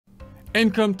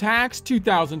Income tax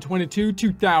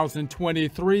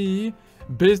 2022-2023,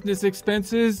 business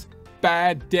expenses,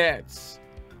 bad debts.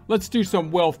 Let's do some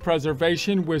wealth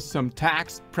preservation with some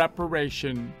tax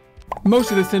preparation. Most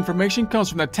of this information comes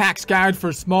from the Tax Guide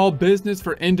for Small Business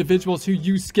for Individuals Who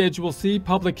Use Schedule C,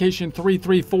 publication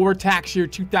 334, tax year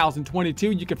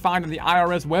 2022. You can find on the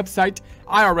IRS website,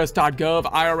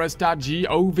 irs.gov,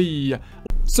 irs.gov.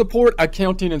 Support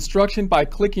accounting instruction by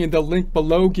clicking the link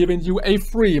below, giving you a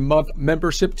free month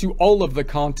membership to all of the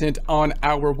content on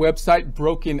our website,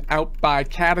 broken out by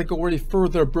category,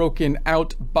 further broken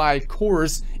out by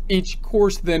course. Each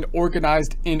course then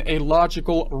organized in a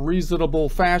logical, reasonable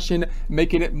fashion,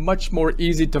 making it much more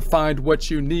easy to find what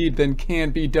you need than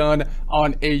can be done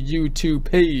on a YouTube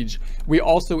page. We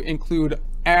also include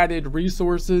added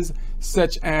resources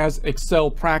such as Excel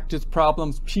practice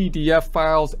problems, PDF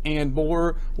files, and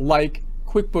more, like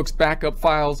QuickBooks backup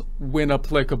files when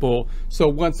applicable. So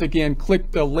once again, click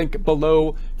the link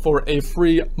below for a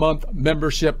free month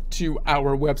membership to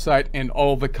our website and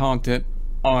all the content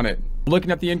on it.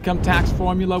 Looking at the income tax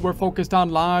formula, we're focused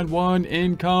on line 1,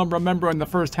 income. Remember, in the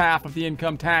first half of the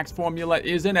income tax formula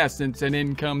is in essence an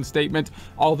income statement,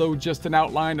 although just an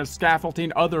outline of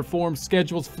scaffolding other form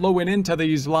schedules flowing into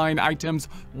these line items.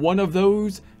 One of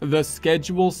those, the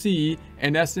Schedule C,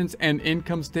 in essence an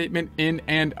income statement in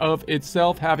and of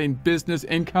itself, having business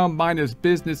income minus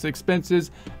business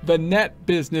expenses, the net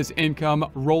business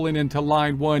income rolling into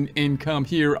line 1, income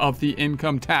here of the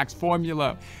income tax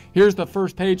formula. Here's the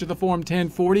first page of the Form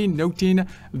 1040, noting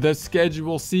the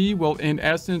Schedule C will in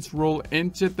essence roll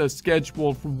into the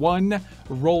Schedule 1,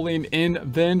 rolling in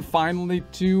then finally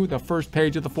to the first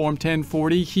page of the Form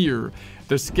 1040 here.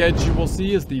 The Schedule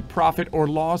C is the profit or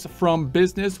loss from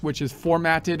business, which is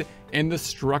formatted in the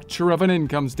structure of an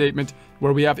income statement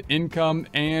where we have income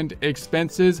and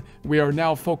expenses. We are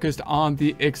now focused on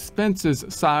the expenses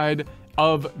side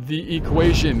of the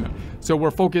equation. So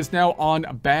we're focused now on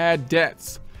bad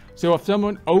debts. So if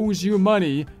someone owes you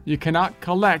money, you cannot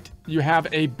collect, you have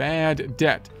a bad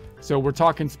debt. So we're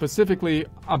talking specifically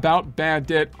about bad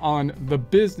debt on the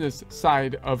business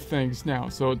side of things now.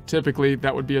 So typically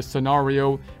that would be a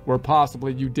scenario where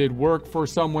possibly you did work for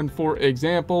someone, for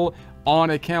example, on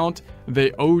account,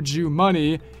 they owed you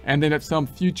money, and then at some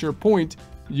future point,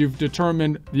 you've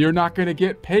determined you're not going to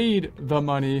get paid the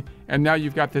money, and now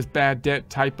you've got this bad debt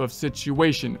type of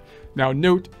situation. Now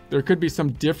note, there could be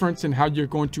some difference in how you're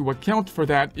going to account for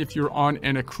that if you're on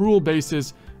an accrual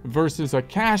basis versus a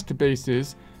cashed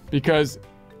basis, because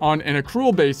on an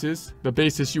accrual basis, the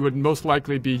basis you would most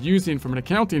likely be using from an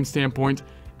accounting standpoint,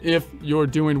 if you're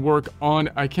doing work on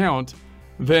account,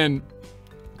 then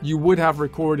you would have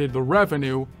recorded the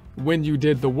revenue when you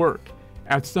did the work.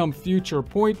 At some future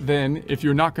point then, if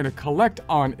you're not going to collect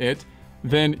on it,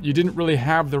 then you didn't really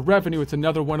have the revenue. It's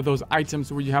another one of those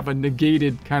items where you have a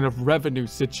negated kind of revenue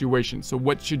situation. So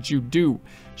what should you do?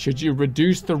 Should you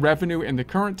reduce the revenue in the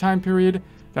current time period?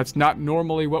 That's not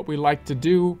normally what we like to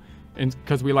do, and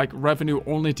because we like revenue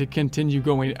only to continue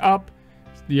going up.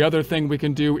 The other thing we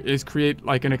can do is create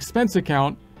like an expense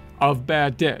account of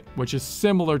bad debt, which is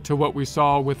similar to what we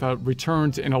saw with a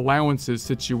returns and allowances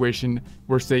situation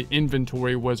where, say,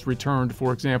 inventory was returned,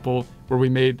 for example, where we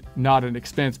made not an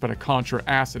expense but a contra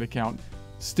asset account,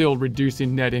 still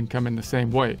reducing net income in the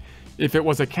same way. If it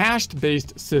was a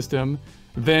cash-based system,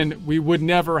 then we would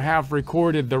never have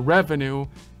recorded the revenue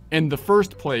in the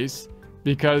first place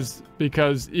because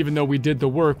even though we did the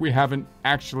work, we haven't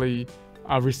actually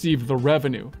received the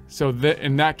revenue. So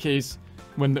in that case,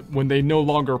 when they no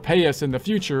longer pay us in the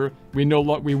future, we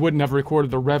wouldn't have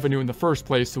recorded the revenue in the first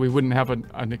place, so we wouldn't have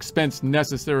an expense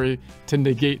necessary to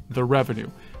negate the revenue.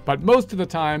 But most of the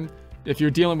time, if you're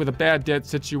dealing with a bad debt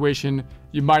situation,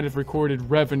 you might have recorded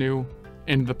revenue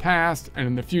in the past, and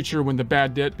in the future when the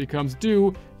bad debt becomes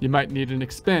due, you might need an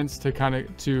expense to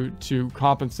to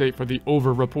compensate for the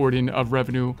over reporting of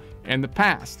revenue in the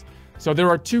past. So there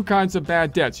are two kinds of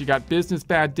bad debts. You got business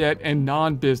bad debt and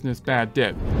non-business bad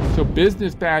debt. So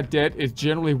business bad debt is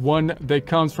generally one that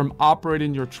comes from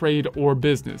operating your trade or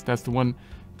business. That's the one,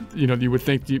 you would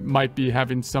think you might be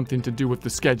having something to do with the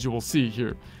Schedule C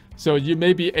here. So you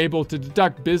may be able to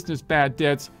deduct business bad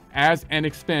debts as an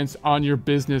expense on your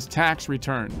business tax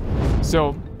return.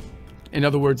 So in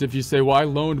other words, if you say, well, I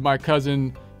loaned my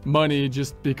cousin money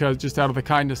just out of the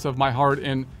kindness of my heart,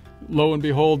 and lo and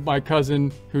behold, my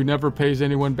cousin who never pays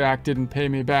anyone back didn't pay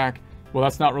me back. Well,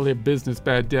 that's not really a business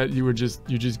bad debt. You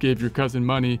just gave your cousin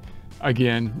money.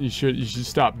 Again, you should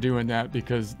stop doing that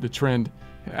because the trend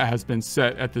has been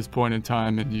set at this point in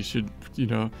time, and you should,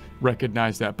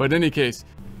 recognize that. But in any case,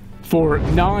 for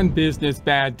non-business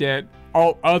bad debt,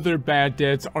 All other bad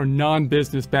debts or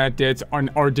non-business bad debts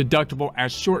are deductible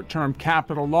as short-term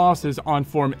capital losses on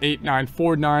Form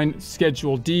 8949,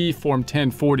 Schedule D, Form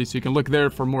 1040. So you can look there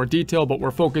for more detail, but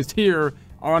we're focused here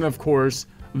on, of course,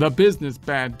 the business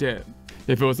bad debt.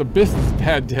 If it was a business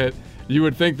bad debt, you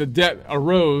would think the debt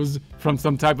arose from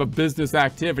some type of business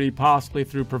activity, possibly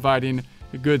through providing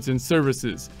goods and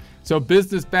services. So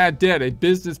business bad debt, a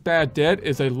business bad debt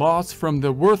is a loss from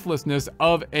the worthlessness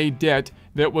of a debt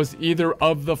that was either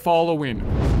of the following: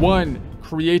 1,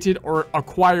 created or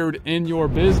acquired in your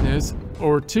business,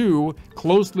 or 2,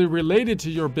 closely related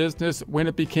to your business when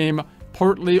it became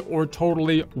partly or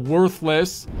totally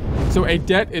worthless. So a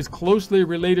debt is closely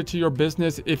related to your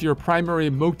business if your primary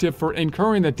motive for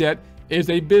incurring the debt is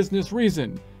a business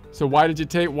reason. So why did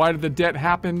the debt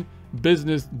happen?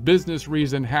 Business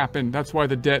reason happened. That's why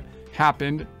the debt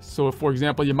happened. So if, for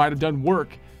example, you might have done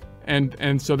work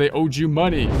and so they owed you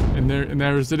money, and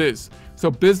there's it is.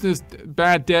 So business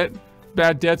bad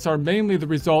debts are mainly the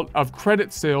result of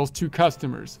credit sales to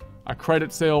customers. A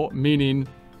credit sale meaning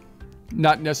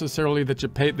not necessarily that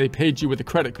they paid you with a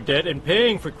credit card debt and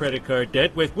paying for credit card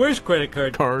debt with worse credit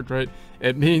card, right?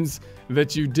 It means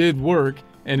that you did work,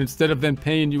 and instead of them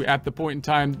paying you at the point in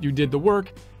time you did the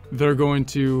work, they're going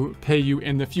to pay you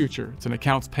in the future. It's an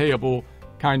accounts payable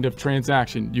kind of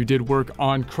transaction. You did work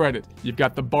on credit. You've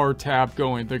got the bar tab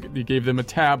going. You gave them a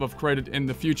tab of credit in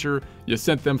the future. You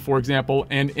sent them, for example,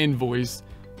 an invoice.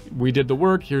 We did the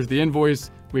work. Here's the invoice.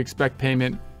 We expect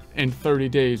payment in 30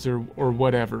 days or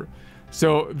whatever.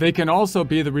 So they can also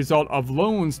be the result of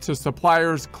loans to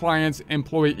suppliers, clients,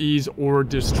 employees, or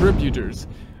distributors.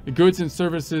 Goods and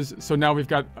services. So now we've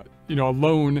got, a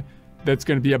loan that's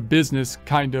going to be a business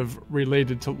kind of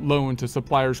related to loan to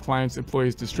suppliers, clients,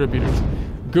 employees, distributors.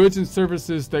 Goods and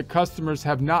services that customers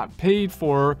have not paid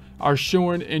for are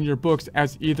shown in your books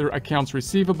as either accounts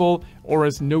receivable or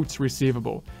as notes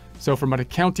receivable. So from an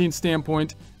accounting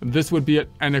standpoint, this would be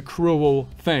an accrual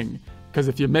thing, because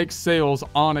if you make sales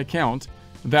on account,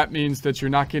 that means that you're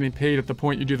not getting paid at the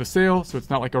point you do the sale. So it's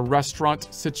not like a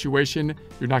restaurant situation.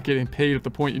 You're not getting paid at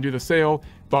the point you do the sale,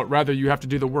 but rather you have to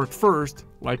do the work first,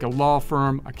 like a law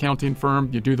firm, accounting firm.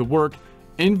 You do the work,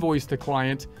 invoice the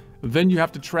client, then you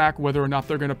have to track whether or not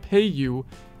they're going to pay you,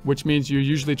 which means you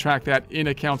usually track that in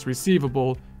accounts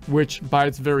receivable, which by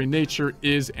its very nature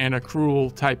is an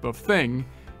accrual type of thing.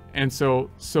 And so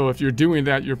if you're doing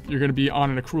that, you're going to be on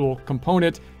an accrual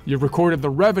component. You recorded the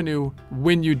revenue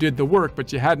when you did the work,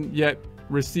 but you hadn't yet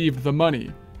received the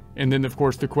money. And then, of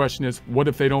course, the question is, what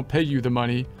if they don't pay you the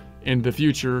money in the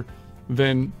future?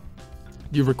 Then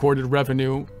you recorded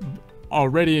revenue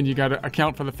already, and you got to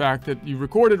account for the fact that you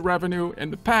recorded revenue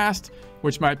in the past,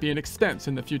 which might be an expense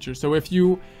in the future. So if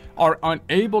you are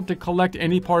unable to collect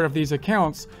any part of these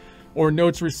accounts or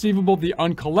notes receivable, the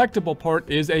uncollectible part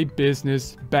is a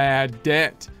business bad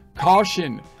debt.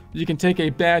 Caution: you can take a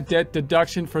bad debt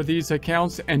deduction for these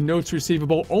accounts and notes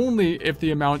receivable only if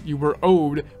the amount you were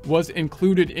owed was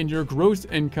included in your gross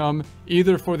income,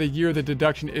 either for the year the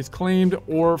deduction is claimed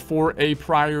or for a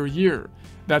prior year.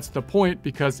 That's the point,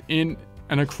 because in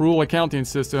an accrual accounting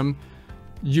system,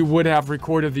 you would have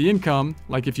recorded the income.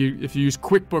 Like if you use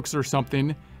QuickBooks or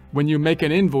something, when you make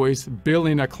an invoice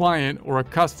billing a client or a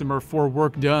customer for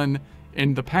work done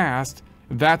in the past,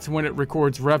 that's when it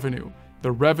records revenue.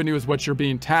 The revenue is what you're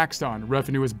being taxed on.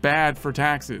 Revenue is bad for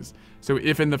taxes. So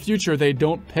if in the future they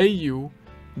don't pay you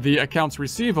the accounts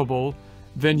receivable,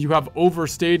 then you have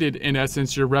overstated, in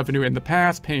essence, your revenue in the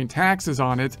past, paying taxes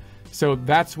on it. So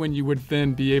that's when you would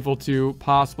then be able to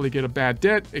possibly get a bad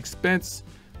debt expense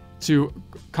to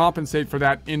compensate for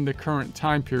that in the current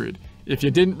time period. If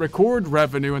you didn't record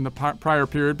revenue in the prior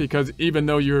period, because even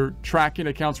though you're tracking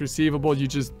accounts receivable,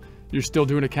 you're still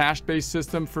doing a cash-based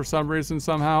system for some reason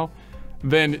somehow,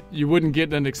 then you wouldn't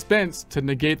get an expense to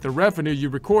negate the revenue you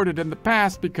recorded in the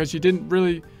past, because you didn't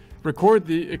really record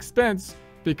the expense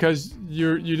because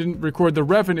you didn't record the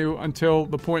revenue until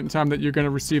the point in time that you're going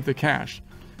to receive the cash.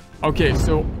 Okay,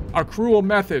 so accrual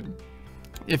method.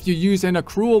 If you use an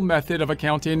accrual method of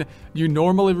accounting, you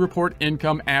normally report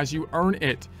income as you earn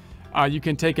it. You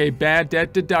can take a bad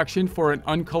debt deduction for an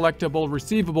uncollectible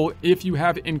receivable if you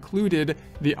have included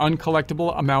the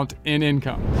uncollectible amount in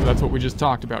income. So that's what we just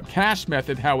talked about. Cash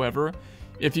method, however,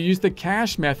 if you use the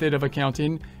cash method of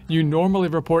accounting, you normally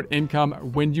report income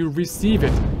when you receive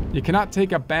it. You cannot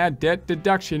take a bad debt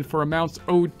deduction for amounts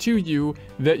owed to you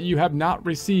that you have not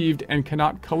received and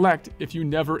cannot collect if you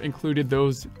never included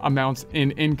those amounts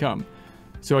in income.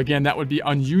 So again, that would be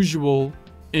unusual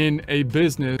in a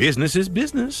business. Business is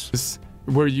business.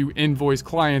 Where you invoice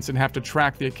clients and have to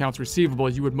track the accounts receivable.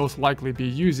 You would most likely be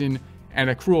using an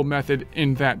accrual method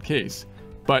in that case.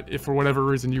 But if for whatever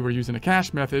reason you were using a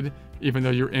cash method, even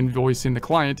though you're invoicing the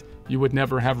client, you would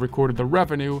never have recorded the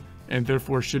revenue and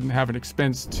therefore shouldn't have an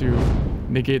expense to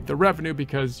negate the revenue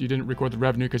because you didn't record the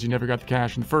revenue because you never got the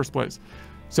cash in the first place.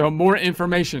 So more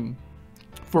information.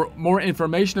 For more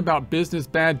information about business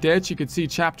bad debts, you can see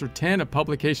Chapter 10 of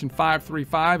Publication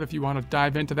 535 if you want to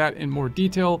dive into that in more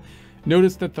detail.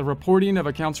 Notice that the reporting of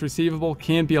accounts receivable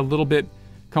can be a little bit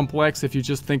complex if you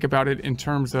just think about it in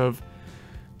terms of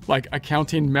like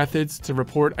accounting methods to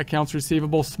report accounts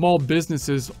receivable. Small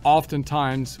businesses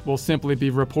oftentimes will simply be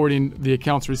reporting the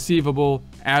accounts receivable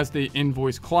as they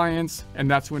invoice clients, and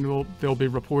that's when they'll be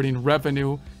reporting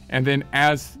revenue. And then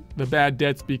as the bad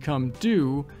debts become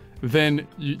due, then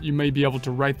you may be able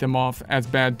to write them off as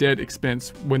bad debt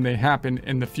expense when they happen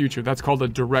in the future. That's called a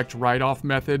direct write-off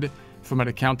method from an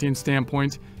accounting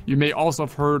standpoint. You may also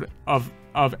have heard of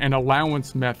an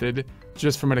allowance method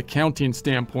just from an accounting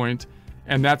standpoint,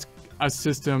 and that's a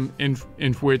system in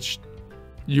which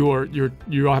you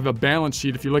have a balance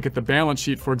sheet. If you look at the balance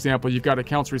sheet, for example, you've got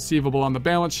accounts receivable on the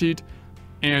balance sheet,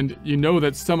 and you know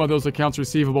that some of those accounts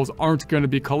receivables aren't going to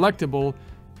be collectible.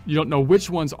 You don't know which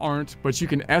ones aren't, but you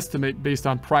can estimate based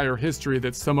on prior history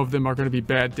that some of them are going to be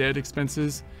bad debt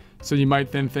expenses. So you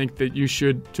might then think that you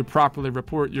should, to properly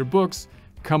report your books,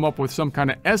 come up with some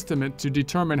kind of estimate to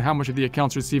determine how much of the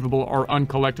accounts receivable are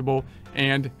uncollectible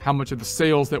and how much of the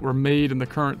sales that were made in the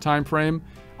current time frame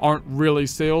aren't really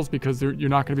sales because you're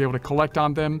not going to be able to collect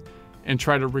on them, and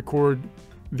try to record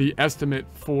the estimate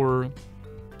for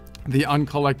the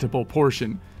uncollectible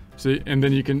portion. So, and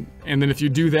then if you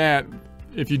do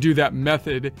that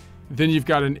method, then you've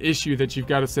got an issue that you've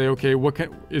got to say, okay,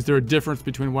 is there a difference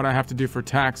between what I have to do for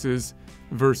taxes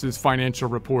versus financial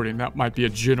reporting? That might be a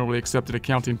generally accepted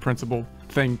accounting principle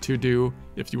thing to do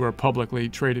if you were a publicly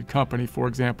traded company, for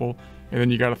example. And then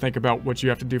you got to think about what you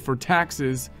have to do for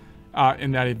taxes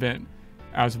in that event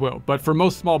as well. But for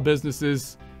most small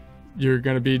businesses,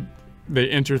 they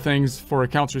enter things for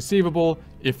accounts receivable.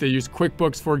 If they use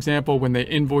QuickBooks, for example, when they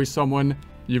invoice someone,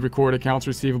 you record accounts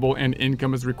receivable and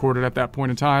income is recorded at that point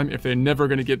in time. If they're never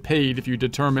going to get paid, if you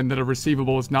determine that a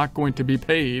receivable is not going to be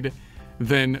paid,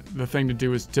 then the thing to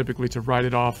do is typically to write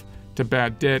it off to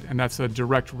bad debt, and that's a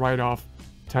direct write-off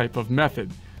type of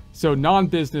method. So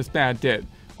non-business bad debt.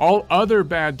 All other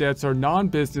bad debts or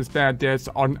non-business bad debts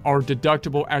are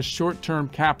deductible as short-term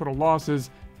capital losses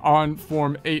on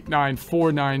Form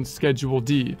 8949 Schedule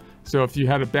D. So if you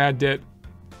had a bad debt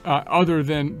other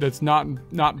than that's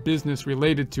not business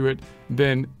related to it,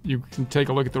 then you can take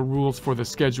a look at the rules for the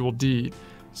Schedule D.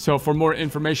 So for more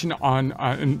information on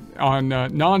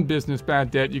non-business bad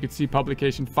debt, you can see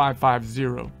Publication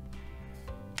 550.